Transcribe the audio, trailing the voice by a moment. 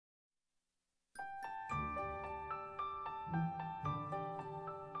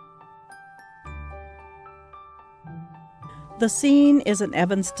The scene is an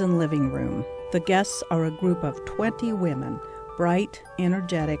Evanston living room. The guests are a group of 20 women, bright,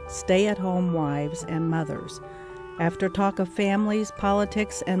 energetic, stay-at-home wives and mothers. After talk of families,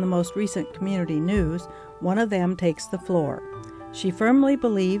 politics, and the most recent community news, one of them takes the floor. She firmly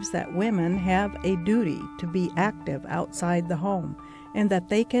believes that women have a duty to be active outside the home, and that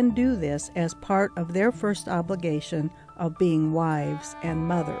they can do this as part of their first obligation of being wives and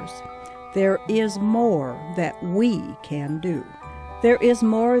mothers. There is more that we can do. There is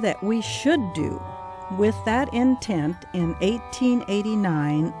more that we should do. With that intent, in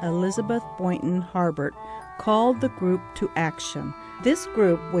 1889, Elizabeth Boynton Harbert called the group to action. This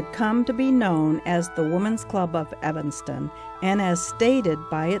group would come to be known as the Women's Club of Evanston, and as stated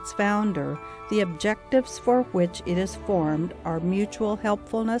by its founder, the objectives for which it is formed are mutual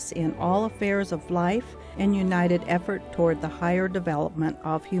helpfulness in all affairs of life and united effort toward the higher development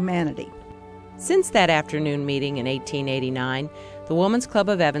of humanity. Since that afternoon meeting in 1889, the Women's Club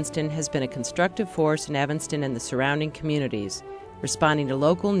of Evanston has been a constructive force in Evanston and the surrounding communities, responding to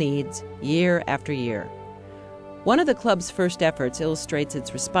local needs year after year. One of the club's first efforts illustrates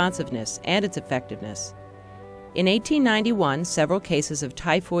its responsiveness and its effectiveness. In 1891, several cases of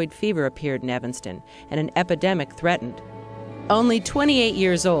typhoid fever appeared in Evanston, and an epidemic threatened. Only 28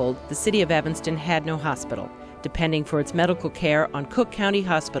 years old, the city of Evanston had no hospital, depending for its medical care on Cook County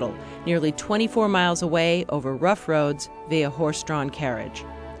Hospital, nearly 24 miles away over rough roads via horse-drawn carriage.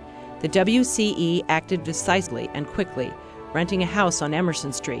 The WCE acted decisively and quickly, renting a house on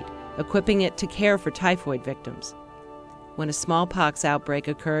Emerson Street, equipping it to care for typhoid victims. When a smallpox outbreak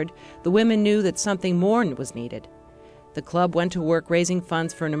occurred, the women knew that something more was needed. The club went to work raising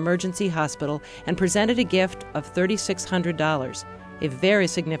funds for an emergency hospital and presented a gift of $3,600, a very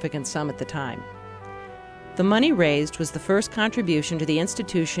significant sum at the time. The money raised was the first contribution to the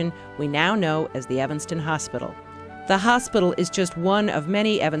institution we now know as the Evanston Hospital. The hospital is just one of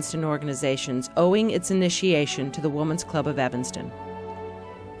many Evanston organizations owing its initiation to the Women's Club of Evanston.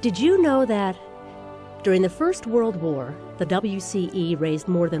 Did you know that during the First World War, the WCE raised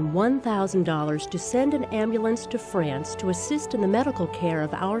more than $1,000 to send an ambulance to France to assist in the medical care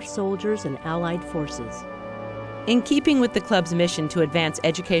of our soldiers and Allied forces? In keeping with the club's mission to advance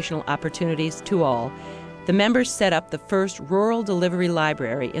educational opportunities to all, the members set up the first rural delivery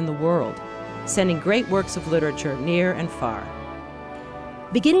library in the world, sending great works of literature near and far.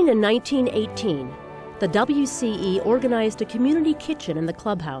 Beginning in 1918, the WCE organized a community kitchen in the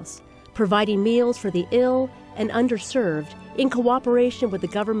clubhouse, providing meals for the ill and underserved in cooperation with the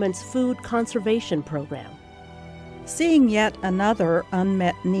government's food conservation program. Seeing yet another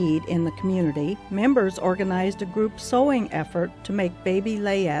unmet need in the community, members organized a group sewing effort to make baby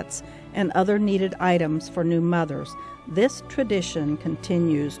layettes and other needed items for new mothers. This tradition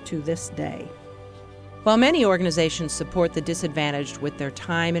continues to this day. While many organizations support the disadvantaged with their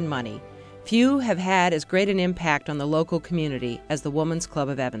time and money, few have had as great an impact on the local community as the Women's Club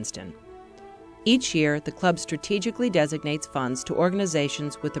of Evanston. Each year, the club strategically designates funds to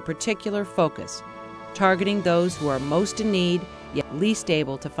organizations with a particular focus, targeting those who are most in need yet least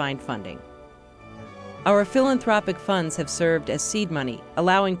able to find funding. Our philanthropic funds have served as seed money,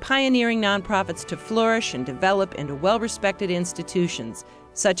 allowing pioneering nonprofits to flourish and develop into well-respected institutions,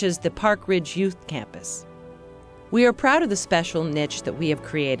 such as the Park Ridge Youth Campus. We are proud of the special niche that we have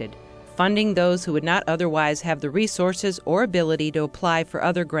created, funding those who would not otherwise have the resources or ability to apply for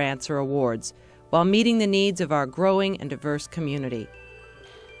other grants or awards, while meeting the needs of our growing and diverse community.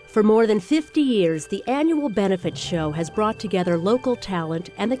 For more than 50 years, the annual benefit show has brought together local talent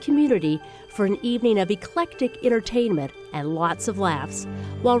and the community for an evening of eclectic entertainment and lots of laughs,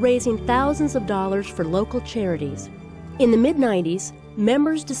 while raising thousands of dollars for local charities. In the mid-90s,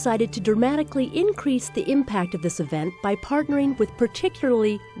 members decided to dramatically increase the impact of this event by partnering with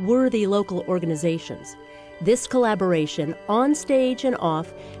particularly worthy local organizations. This collaboration, on stage and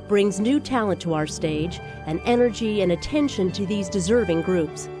off, brings new talent to our stage and energy and attention to these deserving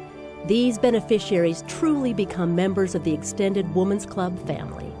groups. These beneficiaries truly become members of the extended Women's Club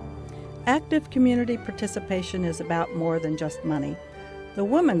family. Active community participation is about more than just money. The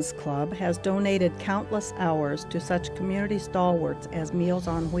Women's Club has donated countless hours to such community stalwarts as Meals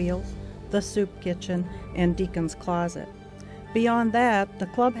on Wheels, the Soup Kitchen, and Deacon's Closet. Beyond that, the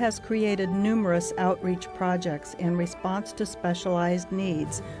club has created numerous outreach projects in response to specialized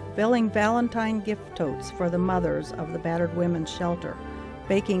needs, filling Valentine gift totes for the mothers of the battered women's shelter,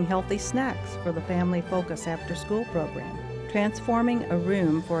 baking healthy snacks for the Family Focus after-school program, transforming a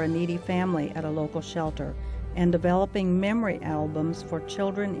room for a needy family at a local shelter, and developing memory albums for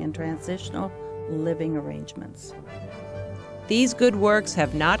children in transitional living arrangements. These good works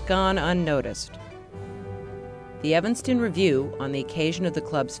have not gone unnoticed. The Evanston Review, on the occasion of the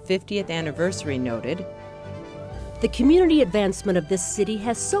club's 50th anniversary, noted, "The community advancement of this city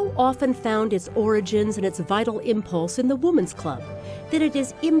has so often found its origins and its vital impulse in the Women's Club that it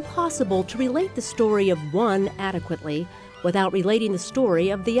is impossible to relate the story of one adequately without relating the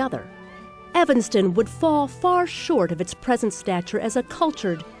story of the other. Evanston would fall far short of its present stature as a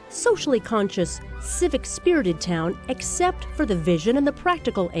cultured, socially conscious, civic-spirited town except for the vision and the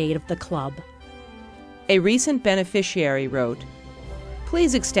practical aid of the club." A recent beneficiary wrote,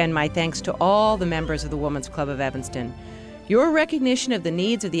 "Please extend my thanks to all the members of the Women's Club of Evanston. Your recognition of the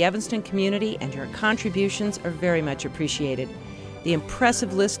needs of the Evanston community and your contributions are very much appreciated. The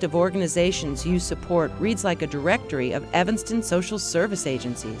impressive list of organizations you support reads like a directory of Evanston social service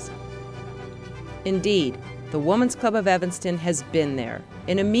agencies." Indeed, the Women's Club of Evanston has been there,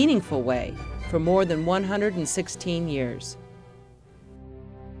 in a meaningful way, for more than 116 years.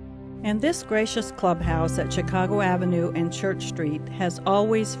 And this gracious clubhouse at Chicago Avenue and Church Street has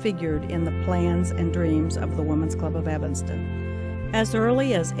always figured in the plans and dreams of the Women's Club of Evanston. As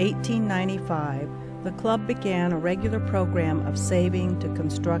early as 1895, the club began a regular program of saving to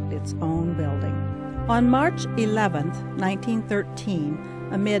construct its own building. On March 11, 1913,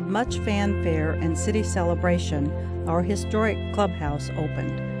 amid much fanfare and city celebration, our historic clubhouse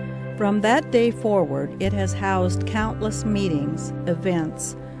opened. From that day forward, it has housed countless meetings,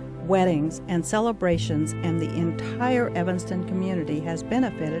 events, weddings, and celebrations, and the entire Evanston community has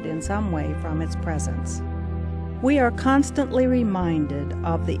benefited in some way from its presence. We are constantly reminded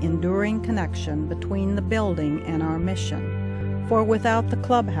of the enduring connection between the building and our mission, for without the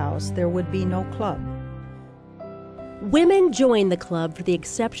clubhouse there would be no club. Women join the club for the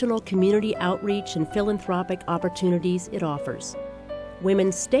exceptional community outreach and philanthropic opportunities it offers.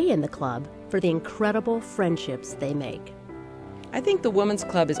 Women stay in the club for the incredible friendships they make. I think the Women's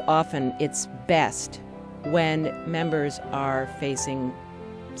Club is often its best when members are facing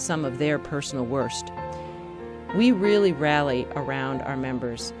some of their personal worst. We really rally around our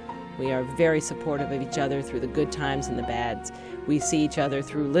members. We are very supportive of each other through the good times and the bads. We see each other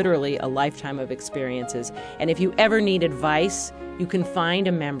through literally a lifetime of experiences. And if you ever need advice, you can find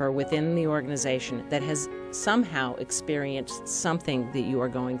a member within the organization that has somehow experienced something that you are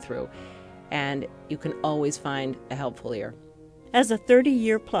going through. And you can always find a helpful ear. As a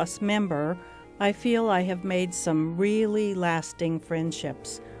 30-year-plus member, I feel I have made some really lasting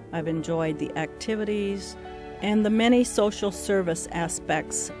friendships. I've enjoyed the activities and the many social service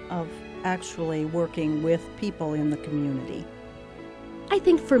aspects of actually working with people in the community. I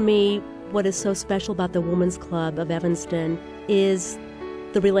think for me, what is so special about the Women's Club of Evanston is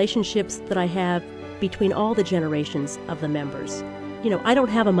the relationships that I have between all the generations of the members. You know, I don't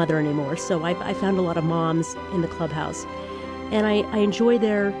have a mother anymore, so I found a lot of moms in the clubhouse. And I enjoy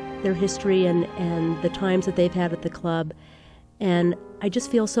their history and the times that they've had at the club. And I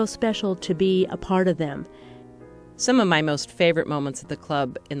just feel so special to be a part of them. Some of my most favorite moments at the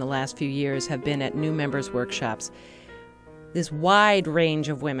club in the last few years have been at new members' workshops. This wide range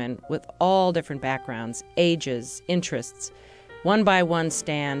of women with all different backgrounds, ages, interests, one by one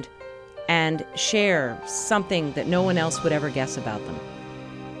stand and share something that no one else would ever guess about them.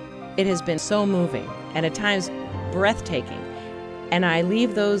 It has been so moving and at times breathtaking. And I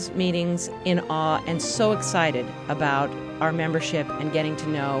leave those meetings in awe and so excited about our membership and getting to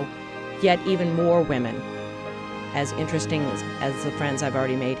know yet even more women as interesting as the friends I've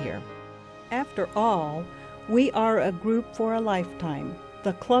already made here. After all, we are a group for a lifetime.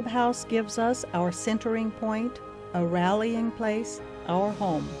 The clubhouse gives us our centering point, a rallying place, our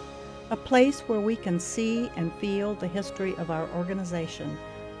home, a place where we can see and feel the history of our organization,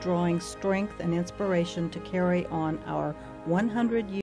 drawing strength and inspiration to carry on our 100-year